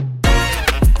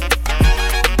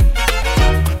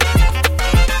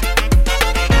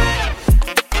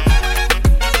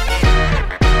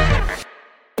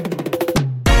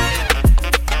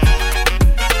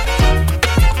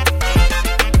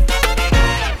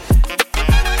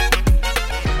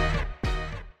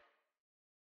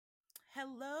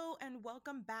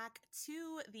welcome back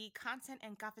to the Content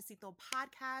and Cafecito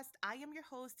podcast. I am your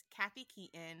host, Kathy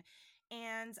Keaton,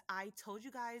 and I told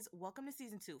you guys, welcome to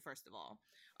season 2, first of all.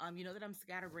 You know that I'm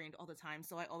scatterbrained all the time,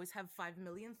 so I always have 5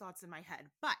 million thoughts in my head.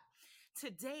 But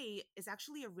today is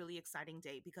actually a really exciting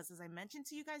day because, as I mentioned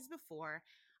to you guys before,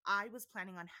 I was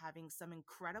planning on having some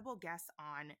incredible guests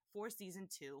on for season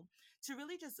 2 to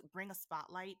really just bring a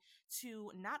spotlight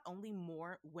to not only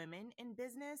more women in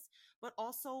business, but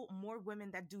also more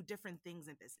women that do different things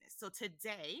in business. So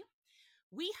today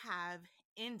we have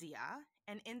India,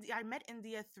 and India, I met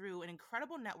India through an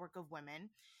incredible network of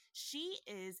women. She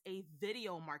is a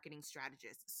video marketing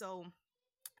strategist. So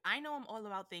I know I'm all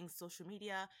about things social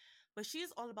media, but she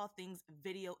is all about things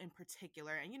video in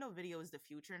particular. And you know, video is the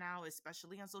future now,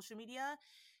 especially on social media.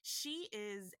 She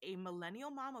is a millennial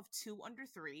mom of 2 under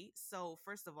 3. So,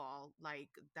 first of all, like,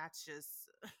 that's just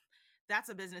that's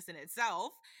a business in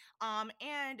itself.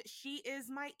 And she is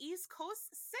my East Coast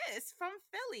sis from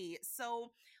Philly.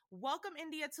 So, welcome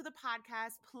India to the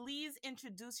podcast. Please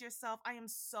introduce yourself. I am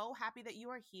so happy that you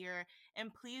are here.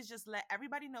 And please just let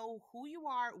everybody know who you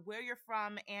are, where you're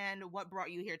from, and what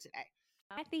brought you here today.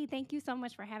 Kathy, thank you so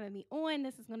much for having me on.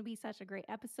 This is going to be such a great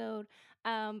episode.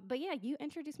 But yeah, you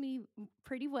introduced me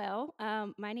pretty well.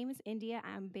 My name is India.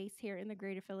 I'm based here in the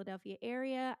greater Philadelphia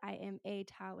area. I am a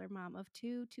toddler mom of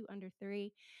 2 under 3.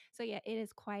 So yeah, it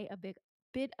is quite a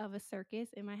bit of a circus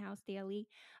in my house daily.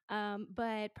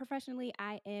 But professionally,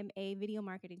 I am a video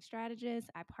marketing strategist.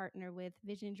 I partner with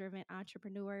vision driven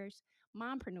entrepreneurs,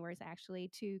 mompreneurs actually,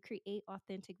 to create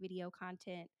authentic video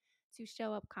content to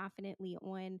show up confidently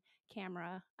on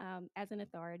camera as an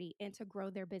authority and to grow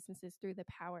their businesses through the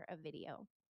power of video.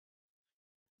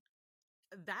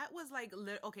 That was like,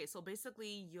 okay, so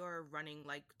basically you're running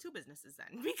like two businesses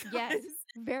then, Yes,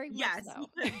 because very much yes, so.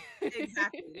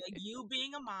 exactly. Like you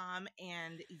being a mom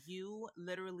and you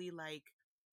literally like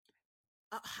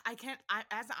I can't.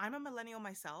 As I'm a millennial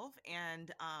myself,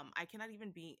 and I cannot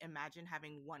even be imagine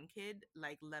having one kid,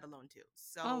 like let alone two.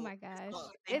 Oh So, my gosh.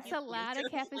 thank It's you a for your lot of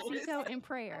service. cafecito and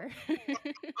prayer.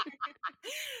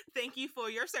 Thank you for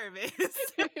your service.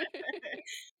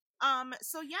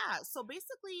 So yeah, so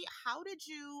basically, how did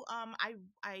you?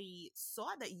 I saw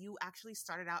that you actually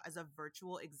started out as a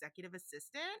virtual executive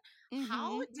assistant.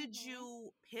 How hmm did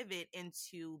you pivot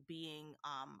into being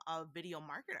a video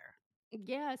marketer?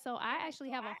 Yeah, so I actually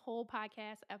have a whole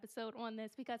podcast episode on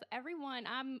this because everyone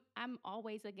I'm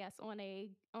always a guest on a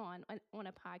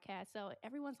podcast. So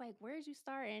everyone's like, "Where did you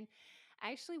start?" And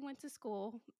I actually went to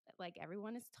school, like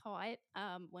everyone is taught.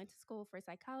 Went to school for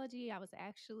psychology. I was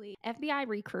actually FBI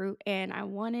recruit, and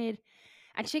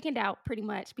I chickened out pretty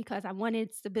much because I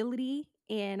wanted stability.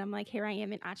 And I'm like, here I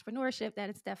am in entrepreneurship that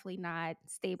is definitely not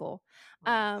stable.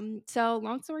 Right. So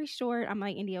long story short, I'm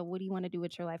like, India, what do you want to do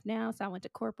with your life now? So I went to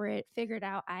corporate, figured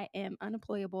out I am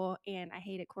unemployable and I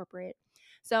hated corporate.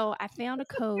 So I found a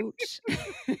coach.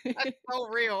 So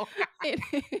real. It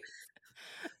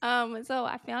is. So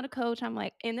I found a coach. I'm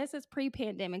like, and this is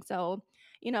pre-pandemic. So,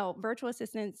 virtual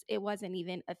assistants, it wasn't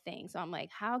even a thing. So I'm like,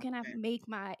 how can I Okay. make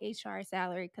my HR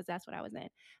salary? Because that's what I was in.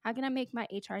 How can I make my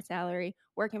HR salary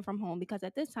working from home? Because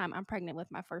at this time I'm pregnant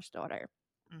with my first daughter.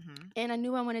 Mm-hmm. And I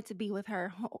knew I wanted to be with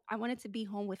her. I wanted to be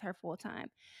home with her full time.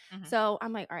 Mm-hmm. So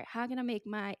I'm like, all right, how can I make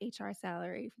my HR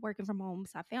salary working from home?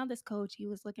 So I found this coach. He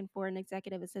was looking for an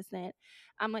executive assistant.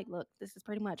 I'm like, look, this is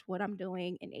pretty much what I'm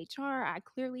doing in HR. I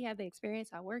clearly have the experience.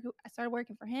 I started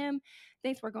working for him.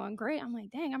 Things were going great. I'm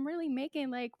like, dang, I'm really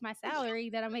making like my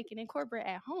salary that I'm making in corporate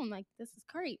at home. Like, this is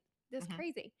great. This is Mm-hmm.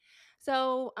 crazy.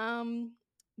 So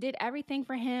did everything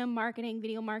for him, marketing,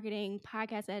 video marketing,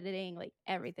 podcast editing, like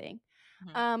everything.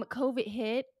 Mm-hmm. COVID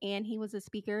hit and he was a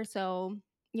speaker. So,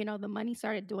 the money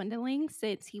started dwindling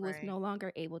since he was Right. no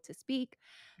longer able to speak.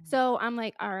 Mm-hmm. So I'm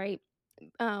like, all right,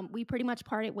 we pretty much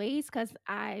parted ways because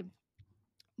I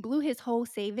blew his whole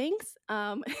savings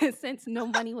since no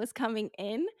money was coming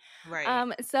in.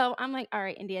 Right. So I'm like, all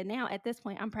right, India, now at this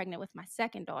point, I'm pregnant with my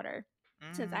second daughter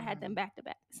since I had them Mm. back to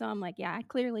back. So I'm like, yeah, I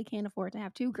clearly can't afford to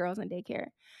have two girls in daycare.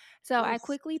 So I Oof.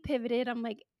 quickly pivoted. I'm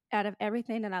like, out of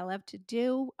everything that I love to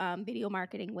do, video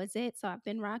marketing was it. So I've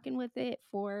been rocking with it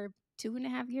for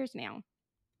 2.5 years now.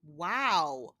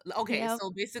 Wow. Okay, Yep.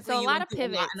 so basically So a you lot went of through a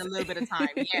lot in pivots. a little bit of time.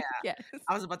 Yeah, Yes.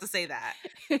 I was about to say that.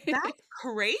 That's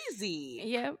crazy.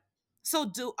 Yep.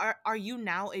 So are you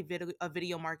now a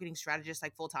video marketing strategist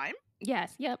like full time?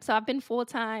 Yes. Yep. So I've been full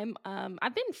time.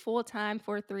 I've been full time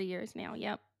for 3 years now.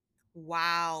 Yep.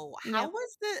 Wow. How Yep.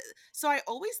 was the so I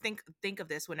always think of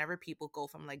this whenever people go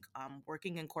from like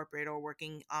working in corporate or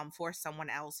working for someone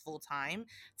else full time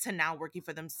to now working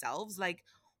for themselves. Like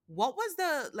what was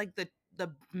the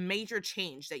the major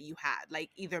change that you had,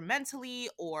 like either mentally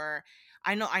or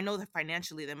I know that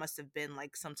financially there must have been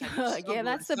like some type of Yeah,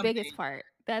 struggle or that's the biggest something. part.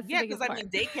 That's the Yeah, because biggest I part. mean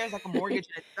daycare is like a mortgage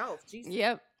in itself. Jesus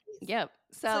Yep. Christ. Yep.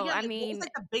 So So, yeah, I like what was mean,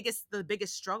 like the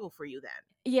biggest struggle for you then?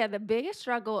 yeah, the biggest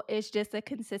struggle is just a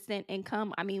consistent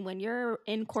income. I mean, when you're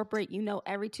in corporate,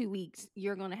 every 2 weeks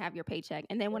you're going to have your paycheck.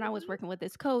 And then when I was Mhm. working with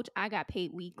this coach, I got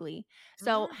paid weekly.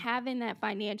 So Mm, having that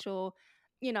financial,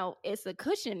 it's a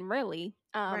cushion really.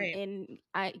 right, And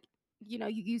you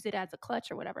use it as a clutch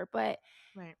or whatever. But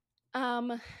right,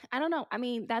 um, I don't know. I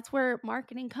mean, that's where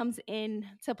marketing comes in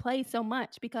to play so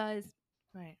much because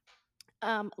right.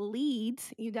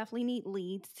 leads, you definitely need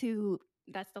leads to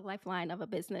that's the lifeline of a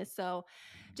business. So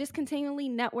just continually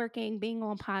networking, being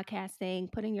on podcasting,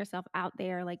 putting yourself out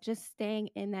there, like just staying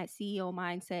in that CEO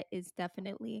mindset is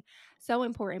definitely so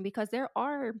important because there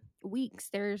are weeks,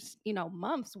 there's,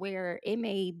 months where it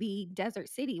may be desert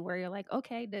city where you're like,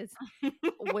 okay, does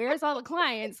where's all the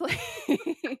clients?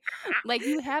 Like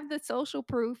you have the social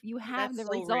proof, you have That's the so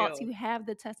results, real. you have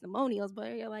the testimonials,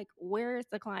 but you're like, where's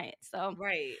the client? So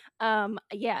Right.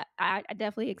 yeah, I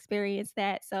definitely experienced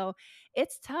that. So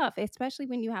it's tough, especially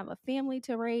when you have a family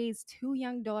to raise, two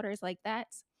young daughters. Like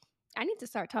that's I need to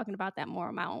start talking about that more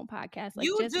on my own podcast.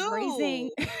 Like You just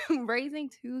raising do. raising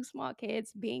two small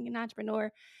kids, being an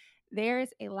entrepreneur, there's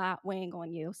a lot weighing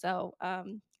on you. So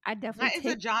I definitely That is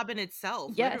a tip job in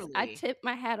itself, yes, I literally. tip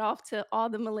my hat off to all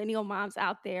the millennial moms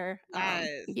out there.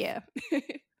 Yes. Yeah.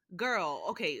 Girl,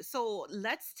 okay, so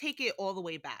let's take it all the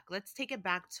way back. Let's take it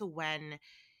back to when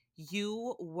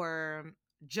you were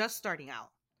just starting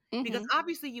out. Because Mhm.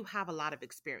 obviously you have a lot of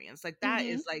experience. Like that Mhm.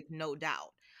 is like no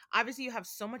doubt. Obviously you have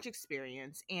so much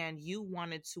experience and you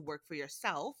wanted to work for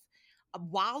yourself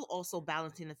while also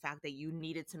balancing the fact that you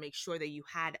needed to make sure that you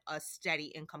had a steady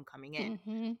income coming in.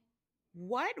 Mhm.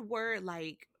 What were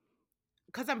like,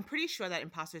 because I'm pretty sure that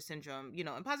imposter syndrome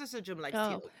likes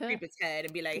to Oh, creep its head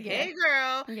and be like, yeah. "Hey,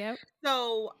 girl." Yep.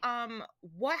 So,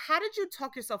 how did you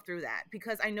talk yourself through that?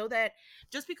 Because I know that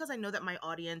just because I know that my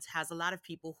audience has a lot of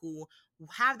people who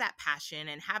have that passion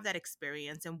and have that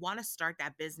experience and want to start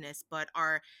that business, but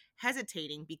are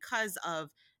hesitating because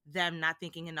of them not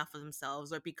thinking enough of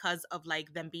themselves or because of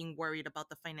like them being worried about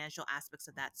the financial aspects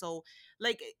of that. So,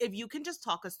 like, if you can just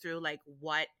talk us through like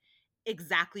what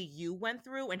exactly you went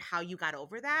through and how you got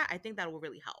over that, I think that will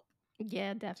really help.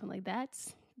 Yeah, definitely.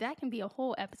 That can be a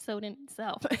whole episode in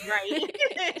itself. Right.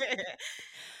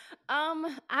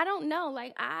 I don't know.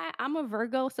 Like I'm a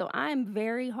Virgo, so I'm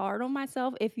very hard on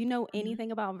myself. If you know Mhm.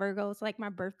 anything about Virgos, like my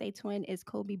birthday twin is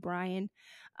Kobe Bryant.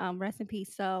 Rest in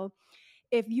peace. So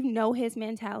if you know his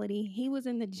mentality, he was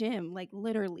in the gym like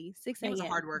literally 6 He was a a.m.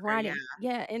 hard worker, yeah. grinding.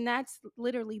 Yeah, and that's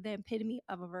literally the epitome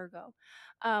of a Virgo.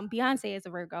 Beyonce is a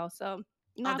Virgo, so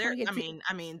Oh, not there gonna get I too mean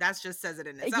I mean, that just says it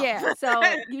in itself. yeah,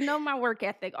 so you know my work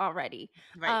ethic already.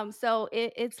 Right. So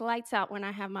it's lights out when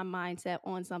I have my mindset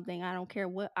on something. I don't care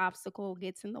what obstacle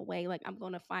gets in the way, like I'm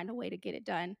going to find a way to get it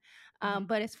done. Mhm.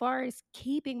 But as far as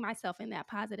keeping myself in that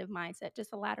positive mindset,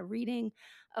 just a lot of reading,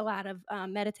 a lot of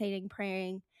meditating,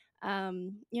 praying,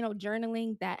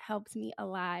 journaling that helps me a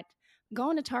lot.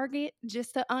 Going to Target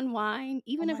just to unwind,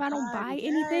 Oh even if my I don't god, buy yes.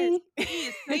 anything.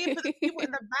 Please say it for the people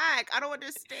in the back. I don't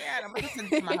understand. I'm gonna send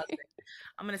it to my husband.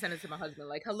 I'm gonna send it to my husband,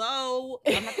 like, "Hello,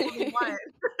 I'm not the only one."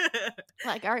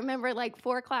 Like I remember like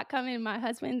 4 o'clock coming, my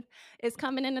husband is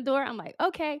coming in the door. I'm like,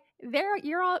 okay, they're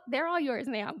all yours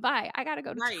now. Bye. I gotta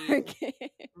go to Right, Target.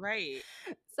 right.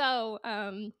 So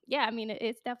yeah, I mean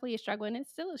it's definitely a struggle and it's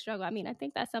still a struggle. I mean, I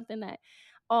think that's something that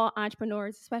all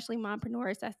entrepreneurs, especially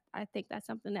mompreneurs, I think that's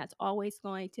something that's always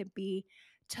going to be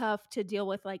tough to deal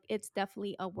with. Like it's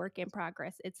definitely a work in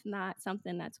progress. It's not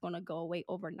something that's going to go away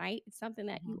overnight. It's something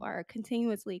that you Mhm. are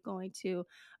continuously going to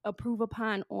improve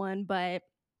upon on, but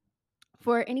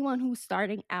for anyone who's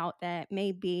starting out that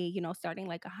may be, starting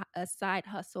like a side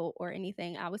hustle or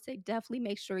anything, I would say definitely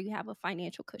make sure you have a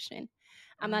financial cushion.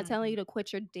 I'm not telling Mhm. you to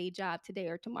quit your day job today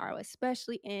or tomorrow,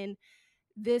 especially in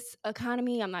this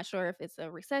economy. I'm not sure if it's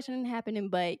a recession happening,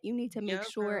 but you need to make Yeah,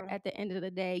 sure girl. at the end of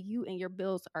the day, you and your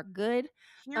bills are good.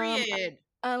 Um, Period.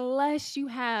 unless you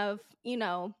have,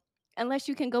 unless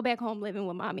you can go back home living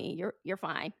with mommy, you're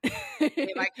fine.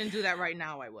 If I can do that right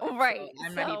now, I would. So, Right.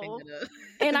 I'm not even So,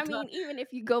 and gonna I mean, even if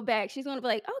you go back, she's gonna be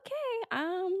like, "Okay,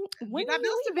 when You are got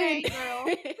bills you to leaving?" pay,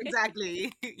 girl.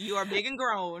 Exactly. You are big and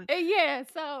grown. Yeah.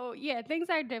 So yeah, things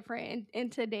are different in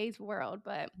today's world,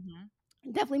 but Mhm.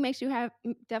 definitely make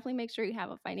sure you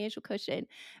have a financial cushion.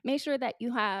 Make sure that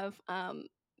you have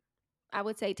I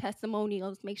would say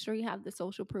testimonials. Make sure you have the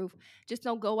social proof. Just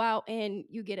don't go out and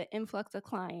you get an influx of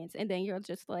clients, and then you're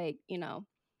just like,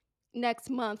 next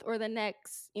month or the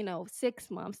next,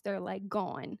 6 months, they're like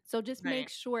gone. So just make Right.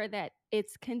 sure that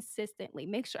it's consistently.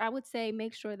 I would say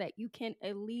make sure that you can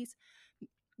at least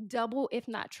double, if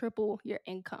not triple, your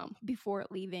income before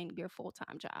leaving your full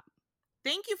time job.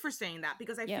 Thank you for saying that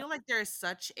because I Yep. feel like there is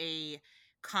such a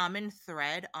common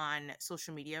thread on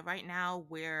social media right now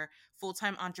where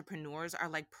full-time entrepreneurs are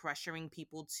like pressuring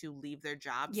people to leave their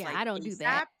jobs Yeah, like I don't do ASAP.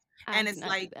 that. I And do it's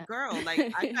not do like, that. girl, like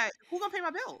I got who gonna pay my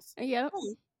bills? Yep.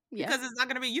 Who? Yep. Because it's not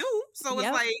gonna be you. So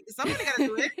it's Yep. like somebody gotta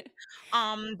do it.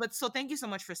 But so thank you so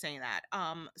much for saying that.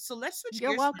 So let's switch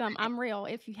You're gears for a welcome. minute. I'm real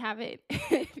if you haven't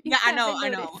if you Yeah, haven't I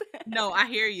know. noticed. No, I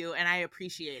hear you and I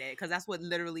appreciate it because that's what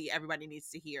literally everybody needs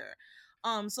to hear.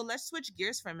 So let's switch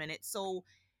gears for a minute. So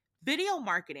video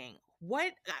marketing.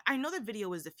 What I know that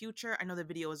video is the future. I know that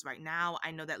video is right now.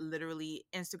 I know that literally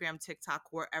Instagram, TikTok,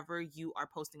 wherever you are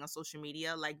posting on social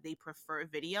media, like they prefer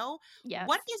video.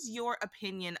 What Yes. is your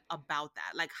opinion about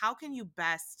that? Like how can you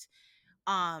best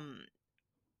um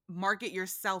market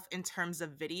yourself in terms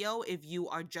of video if you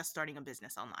are just starting a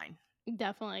business online?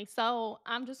 Definitely. So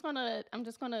I'm just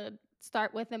gonna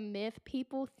start with a myth.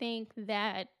 People think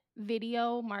that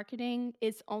video marketing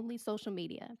is only social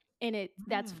media. And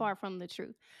that's Mm. far from the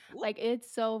truth. Ooh. Like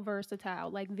it's so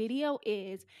versatile. Like video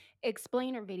is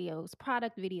explainer videos,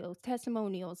 product videos,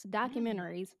 testimonials, Mm.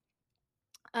 documentaries,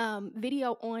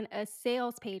 video on a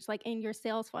sales page, like in your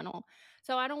sales funnel.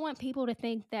 So I don't want people to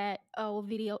think that, oh,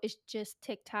 video is just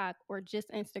TikTok or just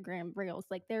Instagram Reels.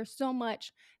 Like there's so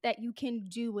much that you can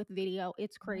do with video.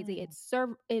 It's crazy. Mm.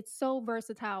 It's so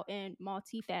versatile and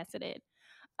multifaceted.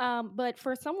 But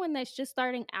for someone that's just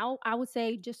starting out, I would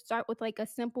say just start with like a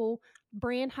simple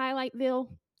brand highlight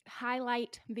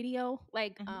video,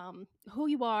 like Mhm. who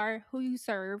you are, who you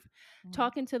serve, Mhm.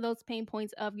 talking to those pain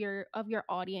points of your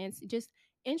audience, just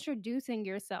introducing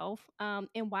yourself, and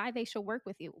why they should work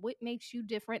with you. What makes you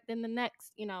different than the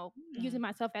next? Using Mm.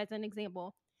 myself as an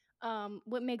example,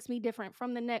 what makes me different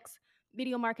from the next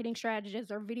video marketing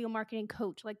strategist or video marketing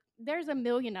coach? Like there's a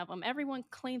million of them. Everyone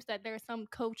claims that there's some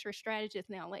coach or strategist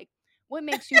now. Like what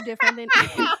makes you different than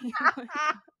anyone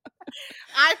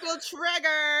I feel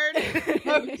triggered.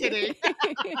 I'm kidding.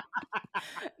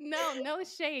 No, no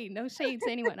shade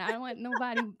to anyone. I don't want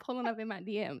nobody pulling up in my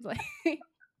DMs. Like,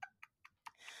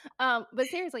 but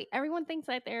seriously, everyone thinks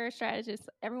that they're a strategist.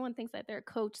 Everyone thinks that they're a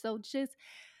coach. So just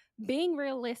being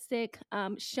realistic,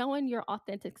 showing your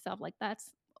authentic self. Like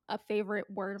that's a favorite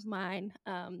word of mine.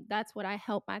 That's what I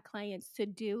help my clients to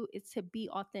do, is to be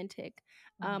authentic.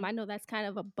 Mhm, I know that's kind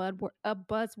of a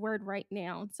buzzword right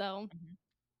now. So, mhm,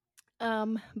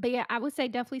 but yeah, I would say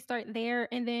definitely start there,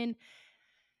 and then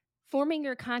forming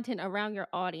your content around your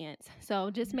audience.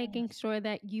 So just mhm, making sure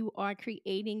that you are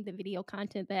creating the video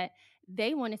content that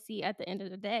they want to see at the end of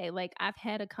the day. Like I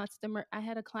had a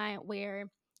client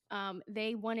where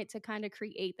they wanted to kind of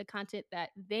create the content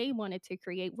that they wanted to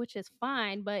create, which is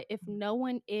fine. But if mhm. no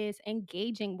one is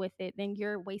engaging with it, then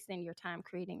you're wasting your time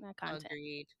creating that content.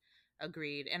 Agreed.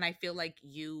 Agreed. And I feel like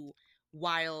you,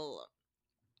 while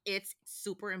it's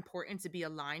super important to be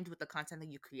aligned with the content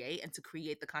that you create and to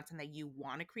create the content that you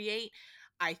want to create.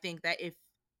 I think that if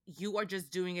you are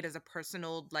just doing it as a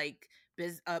personal like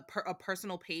a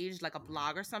personal page like a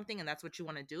blog or something and that's what you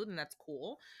want to do, then that's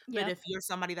cool. But Yep. if you're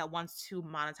somebody that wants to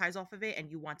monetize off of it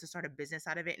and you want to start a business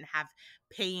out of it and have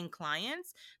paying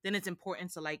clients, then it's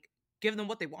important to like give them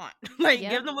what they want. Like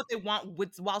give Yep. them what they want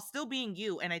with while still being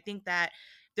you. And I think that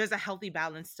there's a healthy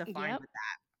balance to find Yep. with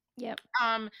that. Yep.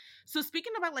 So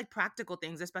speaking about like practical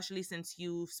things, especially since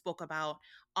you spoke about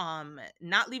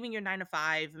not leaving your 9 to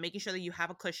 5, making sure that you have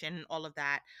a cushion and all of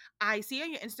that. I see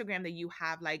on your Instagram that you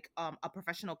have like a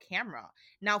professional camera.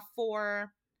 Now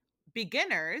for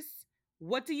beginners,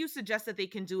 what do you suggest that they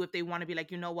can do if they want to be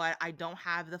like, you know what, I don't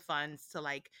have the funds to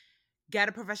like get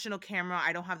a professional camera.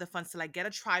 I don't have the funds to like get a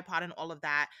tripod and all of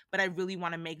that, but I really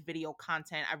want to make video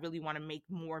content. I really want to make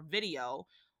more video.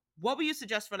 What would you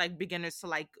suggest for like beginners to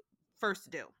like first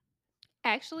do?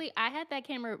 Actually, I had that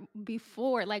camera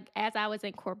before, like as I was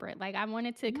in corporate. Like I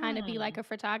wanted to kind of be like Mm, a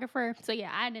photographer. So yeah,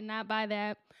 I did not buy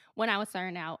that when I was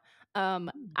starting out.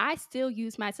 mm, I still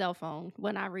use my cell phone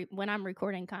when I'm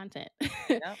recording content.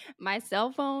 yep, My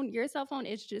cell phone, your cell phone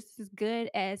is just as good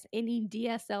as any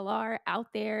DSLR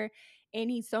out there,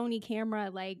 any Sony camera.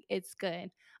 Like it's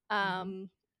good. mhm, Um,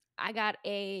 I got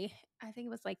I think it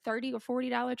was like $30 or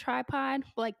 $40 tripod,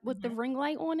 like with the mhm, ring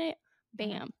light on it.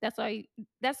 mhm. Bam.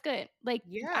 That's good. Like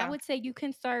I Yeah, would say you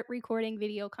can start recording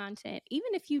video content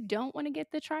even if you don't want to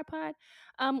get the tripod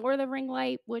or the ring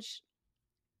light, which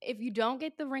if you don't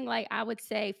get the ring light, I would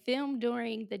say film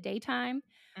during the daytime,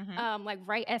 mhm, like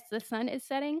right as the sun is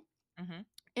setting, mhm,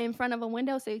 in front of a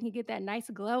window so you can get that nice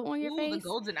glow on your Ooh, the face.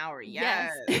 golden hour,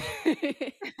 yes. Yes.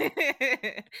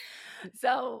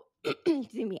 So,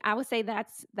 excuse me, I would say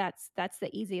that's the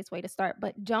easiest way to start,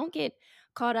 but don't get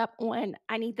caught up on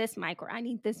I need this mic or I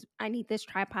need this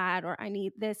tripod or I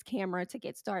need this camera to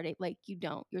get started. Like you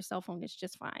don't. Your cell phone is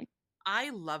just fine.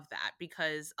 I love that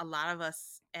because a lot of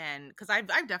us, and because I've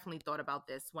definitely thought about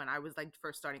this when I was like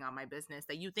first starting out my business,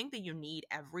 that you think that you need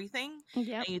everything,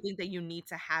 Yep. and you think that you need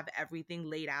to have everything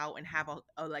laid out and have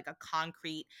a like a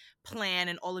concrete plan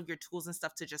and all of your tools and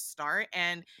stuff to just start.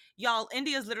 And y'all,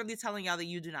 India is literally telling y'all that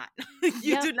you do not.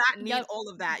 You Yep. do not need Yep. all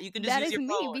of that. You can just That use is your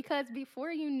me phone. because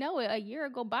before you know it, a year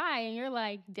go by and you're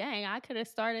like, dang, I could have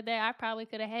started that. I probably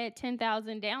could have had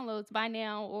 10,000 downloads by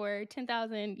now or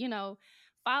 10,000,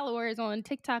 followers on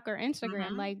TikTok or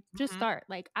Instagram. Hmm. Like, just Hmm. start.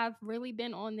 Like, I've really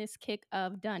been on this kick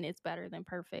of done is better than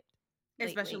perfect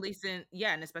lately. Especially since,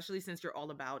 yeah, and especially since you're all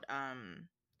about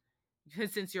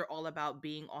since you're all about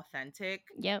being authentic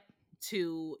Yep.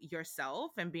 to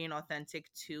yourself and being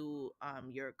authentic to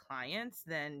your clients,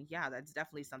 then yeah, that's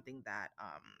definitely something that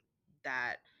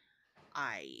that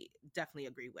I definitely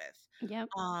agree with.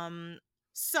 Yep. um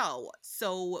so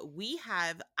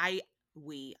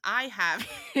I have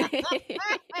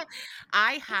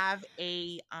I have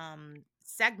a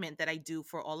segment that I do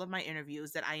for all of my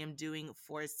interviews that I am doing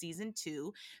for season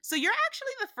 2. So you're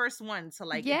actually the first one to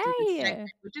like do this Yay.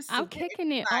 segment, which is I'm super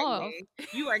kicking it off. exciting.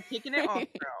 You are kicking it off,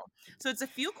 girl. So it's a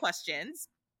few questions.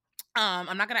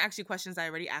 I'm not gonna ask you questions I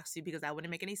already asked you because that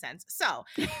wouldn't make any sense. So,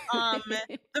 um,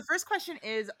 the first question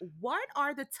is, what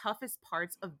are the toughest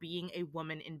parts of being a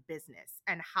woman in business,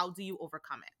 and how do you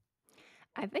overcome it?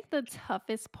 I think the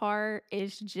toughest part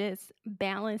is just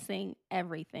balancing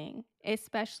everything,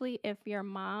 especially if your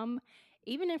mom,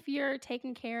 even if you're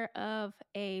taking care of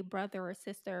a brother or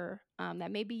sister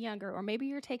that may be younger, or maybe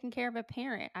you're taking care of a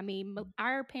parent. I mean,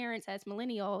 our parents as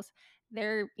millennials,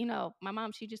 my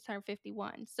mom, she just turned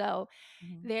 51. So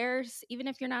Mhm. there's, even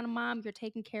if you're not a mom, you're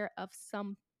taking care of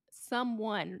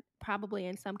someone probably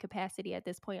in some capacity at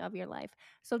this point of your life.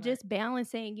 So Right. just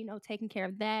balancing, taking care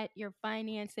of that, your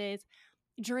finances.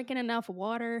 Drinking enough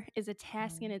water is a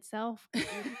task in Mhm. itself.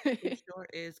 It sure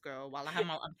is, girl. While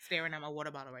I'm staring at my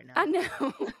water bottle right I now.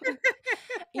 know.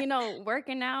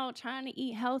 Working out, trying to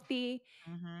eat healthy,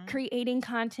 Mhm. creating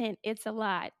content, it's a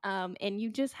lot. And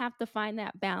you just have to find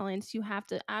that balance.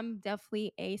 I'm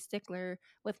definitely a stickler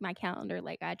with my calendar.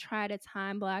 Like I try to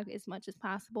time block as much as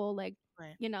possible. Like,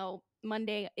 Right.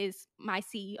 Monday is my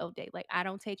CEO day. Like I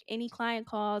don't take any client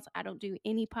calls. I don't do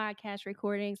any podcast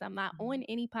recordings. I'm not Mhm. on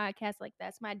any podcast. Like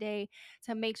that's my day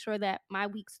to make sure that my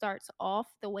week starts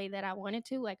off the way that I want it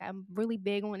to. Like I'm really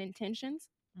big on intentions.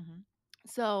 Mhm.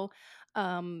 So,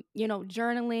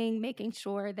 journaling, making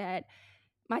sure that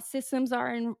my systems are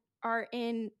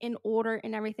in order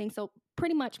and everything. So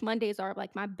pretty much Mondays are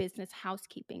like my business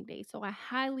housekeeping day. So I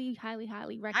highly, highly,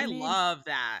 highly I recommend. love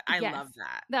that. I Yes, love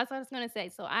that. that's what I was gonna say.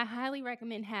 So I highly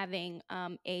recommend having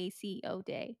a CEO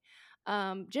day.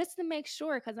 Just to make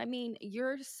sure, because I mean,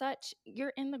 you're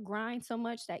in the grind so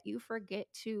much that you forget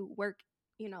to work,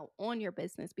 on your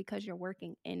business because you're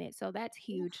working in it. So that's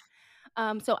huge.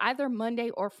 Oof. So either Monday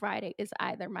or Friday is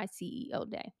either my CEO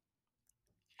day.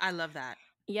 I love that.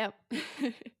 Yep.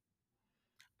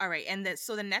 All right, and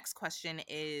so the next question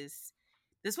is,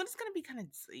 this one is going to be kind of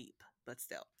deep, but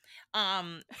still.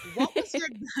 What was your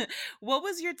what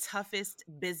was your toughest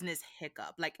business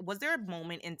hiccup? Like, was there a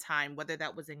moment in time, whether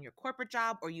that was in your corporate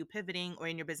job or you pivoting or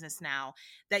in your business now,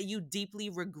 that you deeply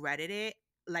regretted it?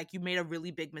 Like you made a really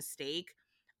big mistake,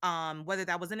 whether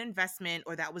that was an investment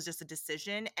or that was just a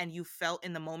decision, and you felt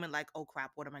in the moment like, oh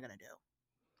crap, what am I gonna do?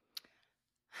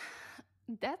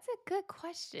 That's a good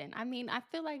question. I mean, I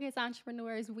feel like as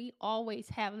entrepreneurs, we always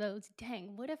have those,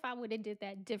 dang, what if I would have did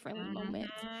that differently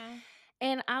moments? Hmm.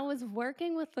 And I was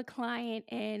working with the client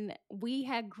and we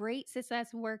had great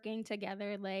success working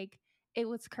together. Like it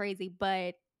was crazy,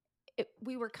 but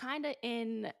we were kind of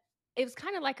in it was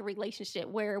kind of like a relationship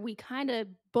where we kind of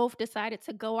both decided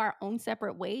to go our own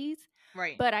separate ways,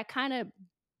 Right, but I kind of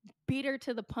beat her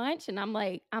to the punch and I'm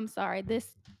like, I'm sorry,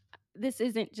 this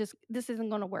isn't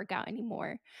going to work out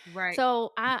anymore. right,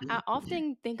 So I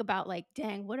often think about like,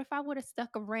 dang, what if I would have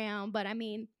stuck around? But I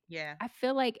mean, yeah. I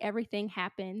feel like everything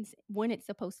happens when it's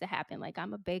supposed to happen. Like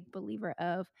I'm a big believer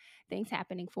of things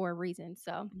happening for a reason.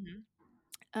 So Mhm.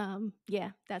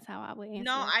 yeah, that's how I would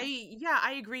No, answer that question.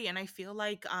 I agree, and I feel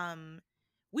like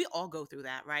we all go through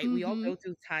that, right? We all Mm-hmm. go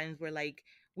through times where like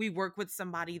we work with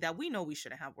somebody that we know we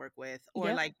shouldn't have worked with,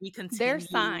 or Yep. like we There's continue.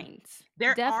 signs.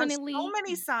 There are so Definitely,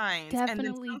 many signs, and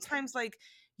then definitely. sometimes like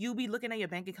you be looking at your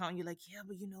bank account and you're like, yeah,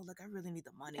 but like I really need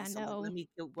the money. I So like let know. me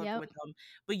keep working Yep. with them.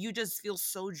 But you just feel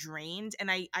so drained.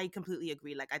 And I completely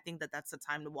agree. Like I think that that's the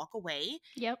time to walk away.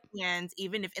 Yep. And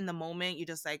even if in the moment you're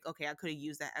just like, okay, I could have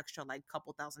used that extra like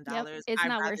couple thousand Yep. dollars, It's I'd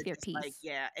not rather worth your just like, peace.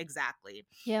 yeah, exactly.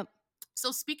 Yep.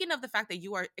 So speaking of the fact that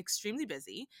you are extremely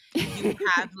busy, you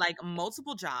have like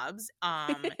multiple jobs.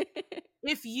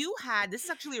 If you had, this is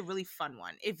actually a really fun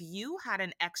one. If you had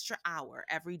an extra hour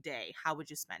every day, how would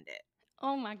you spend it?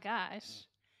 Oh my gosh.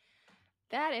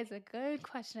 That is a good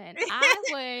question.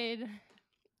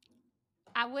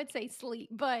 I would say sleep,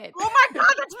 but Oh my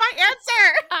god, that's my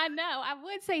answer. I know I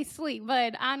would say sleep,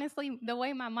 but honestly, the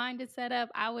way my mind is set up,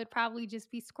 I would probably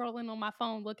just be scrolling on my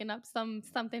phone looking up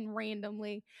something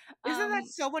randomly. Isn't that Um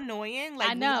so annoying?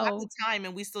 Like I we have the know. time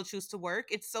and we still choose to work.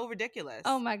 It's so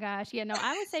Oh ridiculous. my gosh. Yeah, no,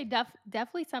 I would say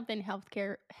definitely something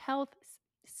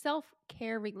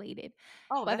self-care related.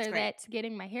 Oh, that's Whether great. that's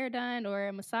getting my hair done or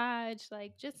a massage,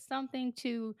 like just something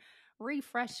to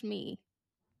refresh me.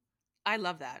 I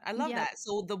love that. I love Yep. that.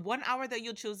 So the 1 hour that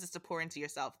you'll choose is to pour into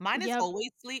yourself. Mine is Yep.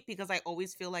 always sleep because I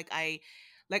always feel like I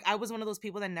was one of those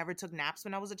people that never took naps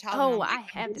when I was a child, and I'm Oh, like, I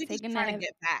I'm have to really take just a trying to nap.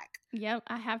 get back. Yep,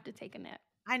 I have to take a nap.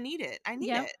 I need it. I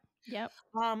need Yep. it. Yep.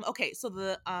 Okay, so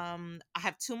I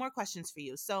have two more questions for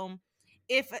you. So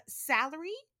if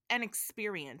salary and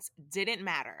experience didn't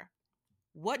matter,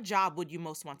 what job would you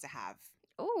most want to have?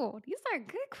 Oh, these are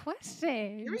good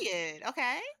questions. Period.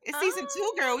 Okay. It's Um, season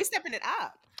 2, girl. We stepping it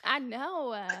up. I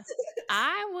know.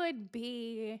 I would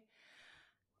be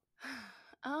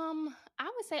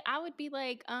I would say I would be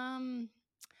like kind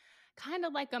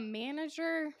of like a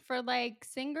manager for like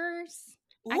singers.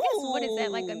 I guess what is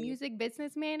that? Like a Ooh. music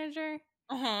business manager?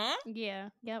 Uh-huh. Yeah.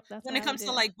 Yep, that's When what it I would comes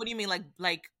to do. like, what do you mean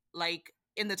like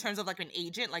in the terms of like an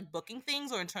agent, like booking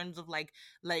things, or in terms of like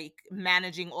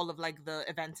managing all of like the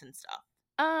events and stuff?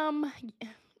 Um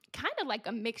kind of like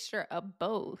a mixture of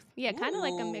both. Yeah, kind of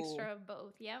like a mixture Ooh. of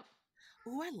both. Yep.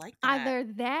 Ooh, I like that. Either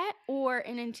that or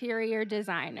an interior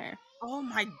designer. Oh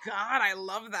my god, I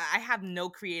love that. I have no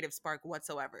creative spark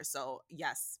whatsoever. So,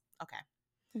 yes. Okay.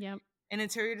 Yep. An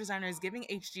interior designer is giving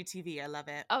HGTV. I love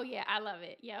it. Oh yeah, I love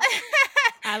it. Yep.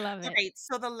 I love All it. right.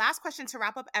 So the last question to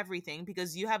wrap up everything,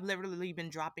 because you have literally been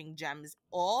dropping gems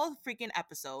all freaking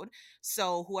episode.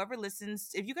 So whoever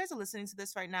listens, if you guys are listening to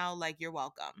this right now, like you're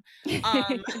welcome.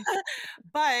 Um,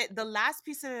 but the last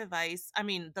piece of advice, I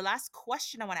mean, the last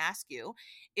question I want to ask you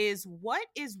is, what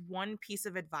is one piece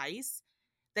of advice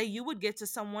that you would give to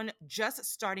someone just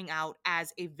starting out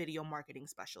as a video marketing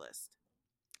specialist?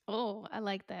 Oh, I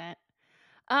like that.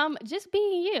 Just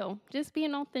being you, just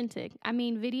being authentic. I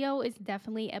mean, video is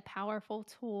definitely a powerful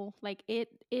tool. Like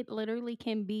it literally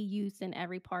can be used in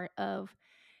every part of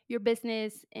your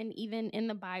business and even in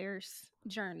the buyer's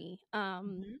journey.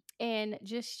 Mhm, And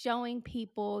just showing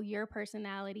people your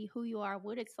personality, who you are,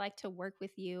 what it's like to work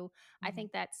with you. I mhm,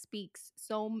 think that speaks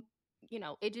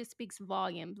it just speaks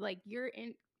volumes. Like you're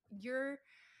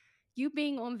you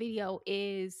being on video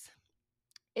is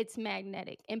it's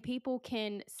magnetic and people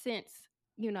can sense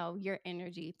your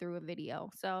energy through a video.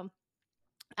 So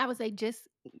I would say just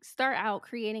start out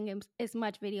creating as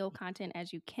much video content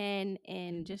as you can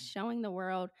and just mhm. showing the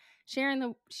world,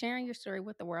 sharing your story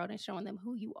with the world and showing them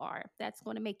who you are. That's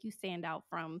going to make you stand out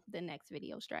from the next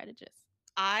video strategist.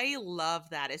 I love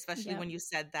that, especially Yep. when you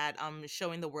said that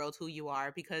showing the world who you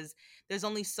are, because there's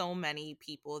only so many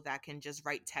people that can just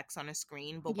write text on a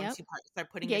screen, but once Yep. you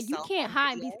start putting Yeah, you yourself can't on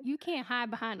hide video, you can't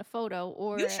hide behind a photo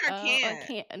you sure or can.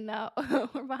 can't no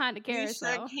or behind a You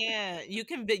sure carousel. can. You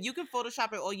can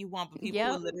Photoshop it all you want, but people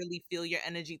will Yep. literally feel your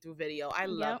energy through video. I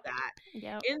love Yep. that.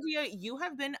 Yep. India, you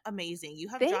have been amazing. You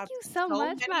have Thank dropped you so so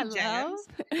much, my many love. gems.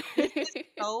 This is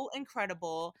so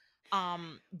incredible.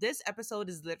 This episode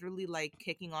is literally like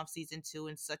kicking off season 2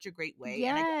 in such a great way.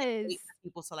 And I can't Yes. wait for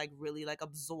people to like really like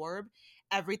absorb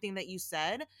everything that you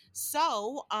said.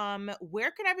 So,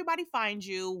 where can everybody find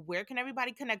you? Where can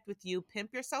everybody connect with you?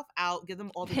 Pimp yourself out, give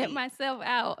them all the Pimp tea. myself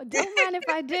out. Don't mind if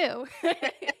I do.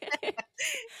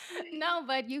 No,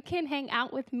 but you can hang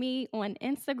out with me on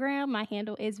Instagram. My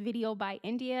handle is Video by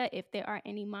India. If there are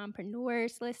any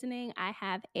mompreneurs listening, I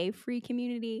have a free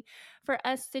community for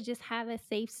us to just have a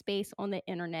safe space on the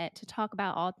internet to talk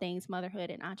about all things motherhood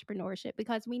and entrepreneurship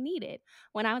because we need it.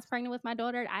 When I was pregnant with my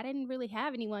daughter, I didn't really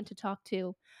have anyone to talk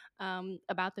to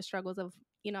about the struggles of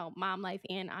mom life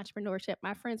and entrepreneurship.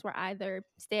 My friends were either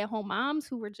stay-at-home moms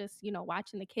who were just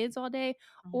watching the kids all day,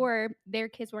 Mhm. or their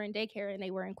kids were in daycare and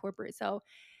they were in corporate. So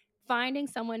finding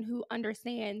someone who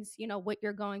understands what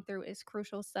you're going through is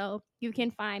crucial. So you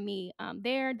can find me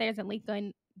there. There's a link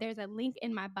there's a link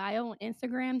in my bio on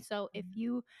Instagram. So if Mhm.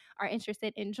 you are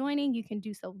interested in joining, you can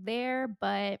do so there.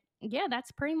 But yeah,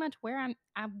 that's pretty much where I'm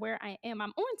where I am.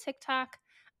 I'm on TikTok.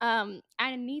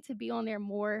 I need to be on there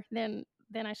more than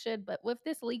I should, but with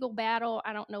this legal battle,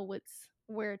 I don't know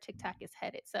where TikTok is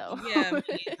headed. So Yeah, me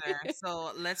neither.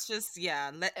 So let's just,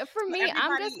 yeah, for so me, I'm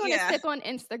everybody, just going to yeah. stick on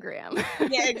Instagram.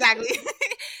 Yeah, exactly.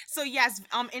 So yes,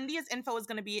 India's info is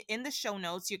going to be in the show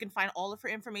notes. You can find all of her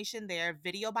information there.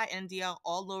 Video by India,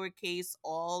 all lowercase,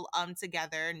 all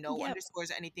together, no Yep.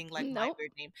 underscores or anything like my Nope.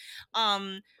 weird name.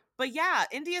 Um, but yeah,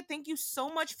 India, thank you so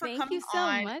much for Thank coming you so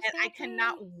on, much, and I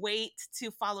cannot Catherine. wait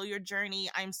to follow your journey.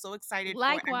 I'm so excited for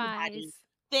everybody. Likewise.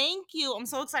 Thank you. I'm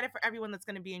so excited for everyone that's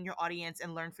going to be in your audience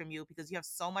and learn from you because you have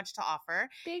so much to offer.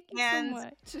 Thank you so And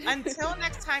much. until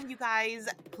next time, you guys,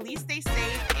 please stay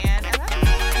safe and I love you.